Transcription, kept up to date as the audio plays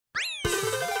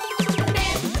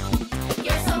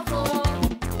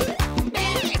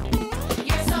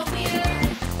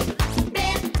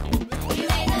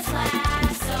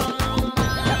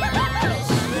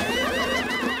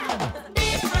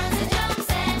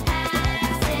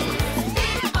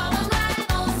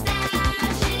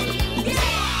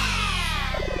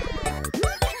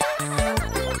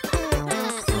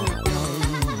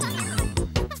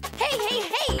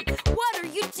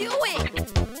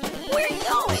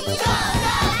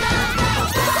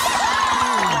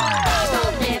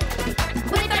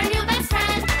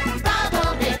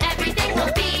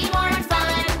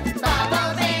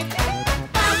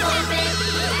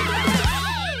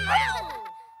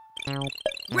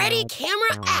Ready,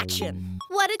 camera, action.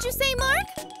 What did you say, Mark?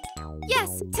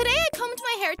 Yes, today I combed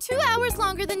my hair 2 hours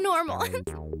longer than normal.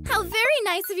 How very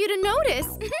nice of you to notice.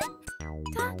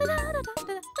 Oh?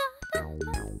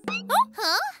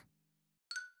 Huh?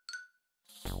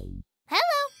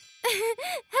 Hello.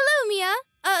 Hello, Mia.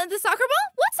 The soccer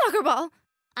ball? What soccer ball?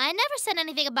 I never said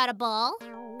anything about a ball.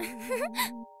 What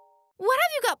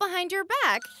have you got behind your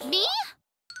back? Me?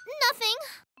 Nothing.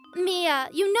 Mia,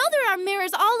 you know there are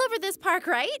mirrors all over this park,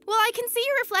 right? Well, I can see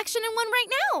your reflection in one right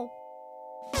now.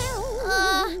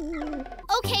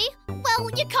 Okay. Well,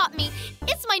 you caught me.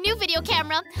 It's my new video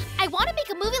camera. I want to make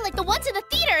a movie like the ones in the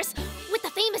theaters, with the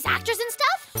famous actors and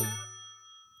stuff.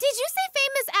 Did you say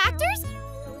famous actors?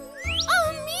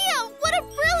 Oh, Mia, what a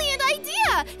brilliant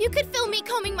idea! You could film me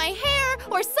combing my hair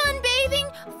or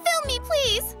sunbathing. Film me,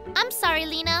 please. I'm sorry,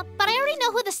 Lena, but I already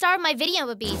know who the star of my video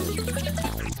would be.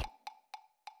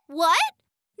 What?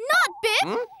 Not Bip?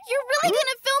 You're really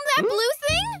gonna film that blue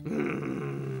thing?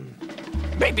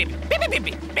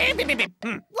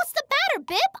 What's the matter,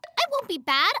 Bip? I won't be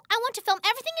bad. I want to film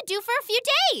everything you do for a few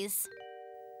days.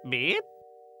 Bip?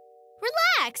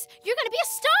 Relax. You're gonna be a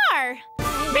star.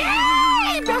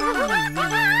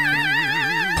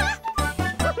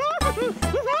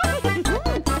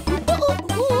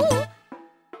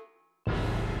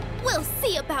 We'll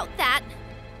see about that.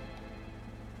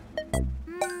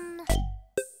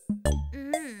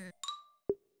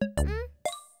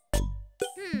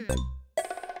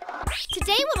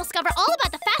 Today we'll discover all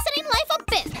about the fascinating life of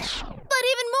Bip. But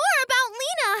even more about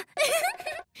Lena.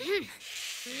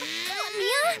 Come on,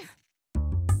 Mia.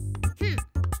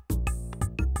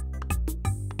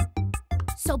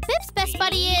 So Bip's best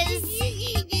buddy is...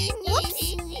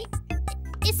 Whoops.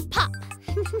 Is Pop.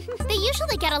 They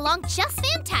usually get along just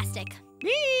fantastic.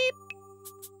 Beep.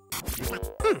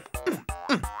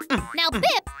 Now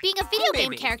Bip, being a video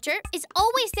game character, is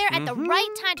always there at the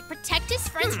right time to protect his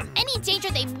friends from any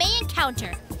danger they may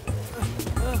encounter.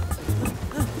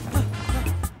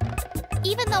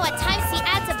 Even though at times he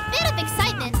adds a bit of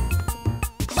excitement.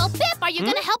 Well, Bip, are you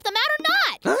gonna help them out or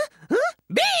not?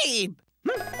 Babe!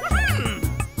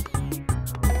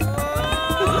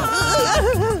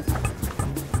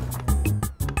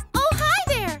 Oh, hi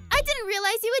there. I didn't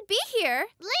realize you would be here.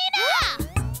 Lena!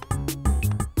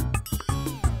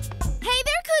 Hey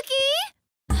there, Cookie.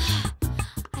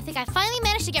 I think I finally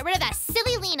managed to get rid of that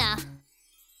silly Lena.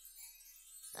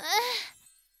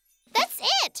 That's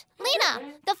it! Lena,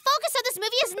 the focus of this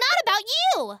movie is not about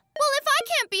you! Well, if I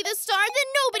can't be the star,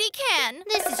 then nobody can.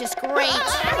 This is just great.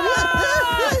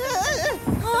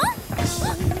 Huh?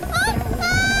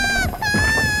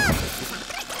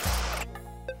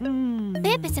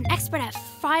 Bip is an expert at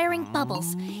firing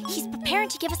bubbles. He's preparing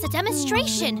to give us a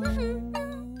demonstration.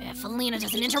 If Lena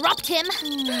doesn't interrupt him.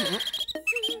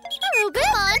 Hello, Bip.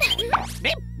 Come on.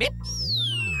 Bip, bip.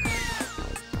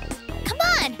 Come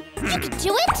on. You can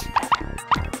do it.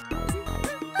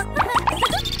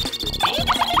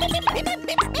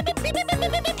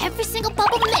 Every single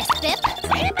bubble missed, Bip. Huh?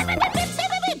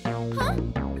 Huh?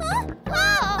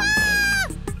 Oh.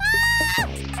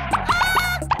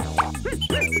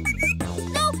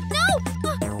 No, no!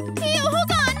 Ew,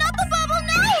 hold on, not the bubble,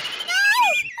 no!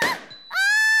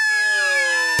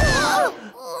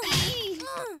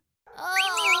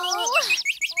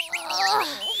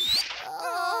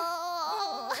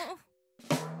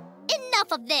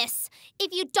 Enough of this!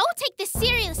 If you don't take this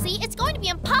seriously, it's going to be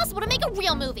impossible to make a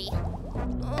real movie.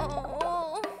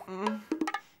 Oh.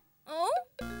 Oh?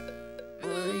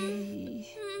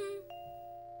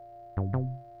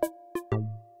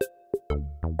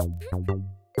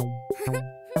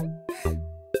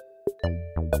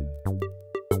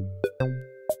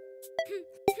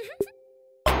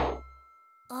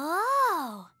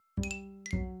 Oh.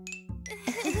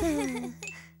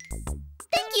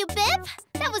 Thank you, Bip.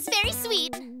 That was very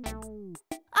sweet.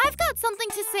 I've got something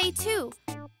to say, too.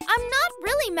 I'm not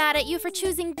really mad at you for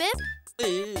choosing Bip.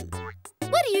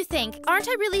 What do you think? Aren't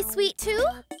I really sweet, too?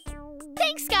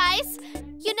 Thanks, guys.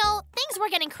 You know, things were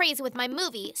getting crazy with my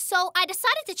movie, so I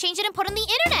decided to change it and put it on the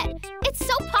internet. It's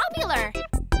so popular.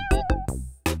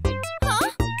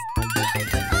 Huh?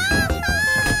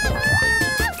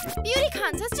 Beauty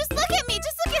contest, just look at me.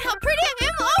 Just look at how pretty I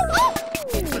am. Oh, oh.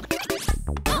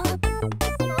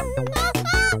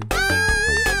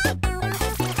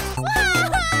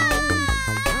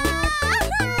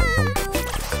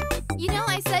 You know,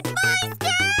 I said, my skirt!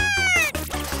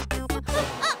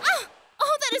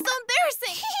 Oh, that is so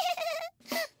embarrassing.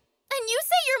 And you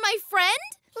say you're my friend?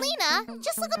 Lena,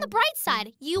 just look on the bright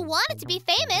side. You wanted to be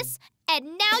famous,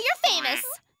 and now you're famous.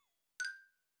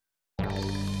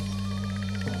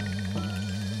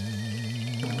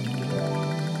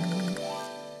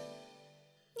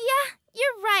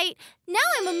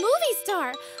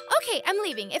 Okay, I'm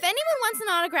leaving. If anyone wants an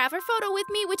autograph or photo with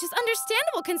me, which is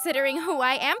understandable considering who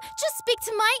I am, just speak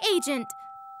to my agent.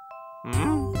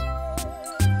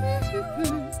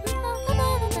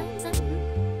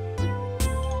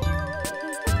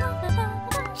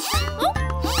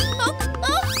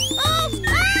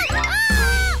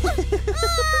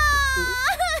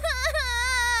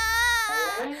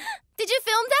 Did you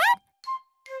film that?